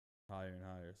higher and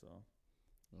higher. So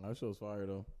that show's fire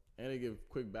though, and they give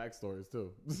quick backstories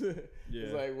too. yeah,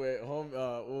 It's like with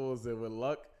what was it with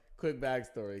Luck? Quick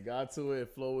backstory. Got to it,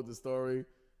 flow with the story,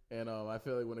 and I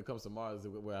feel like when it comes to Mars,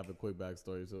 we'll have a quick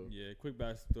backstory too. yeah, quick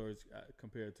backstories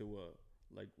compared to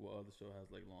what other show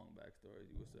has like long backstories.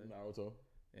 You would say Naruto.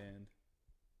 and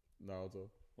Naruto.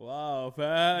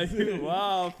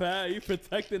 wow, Pat, you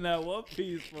protecting that One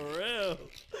Piece for real.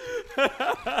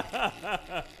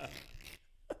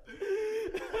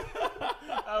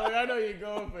 I know you're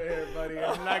going for it, buddy.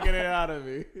 I'm not getting it out of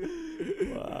me.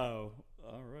 Wow.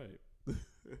 All right.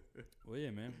 Well, yeah,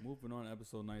 man. Moving on to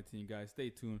episode 19, guys. Stay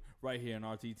tuned right here on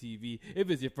RTTV. If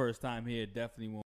it's your first time here, definitely won't.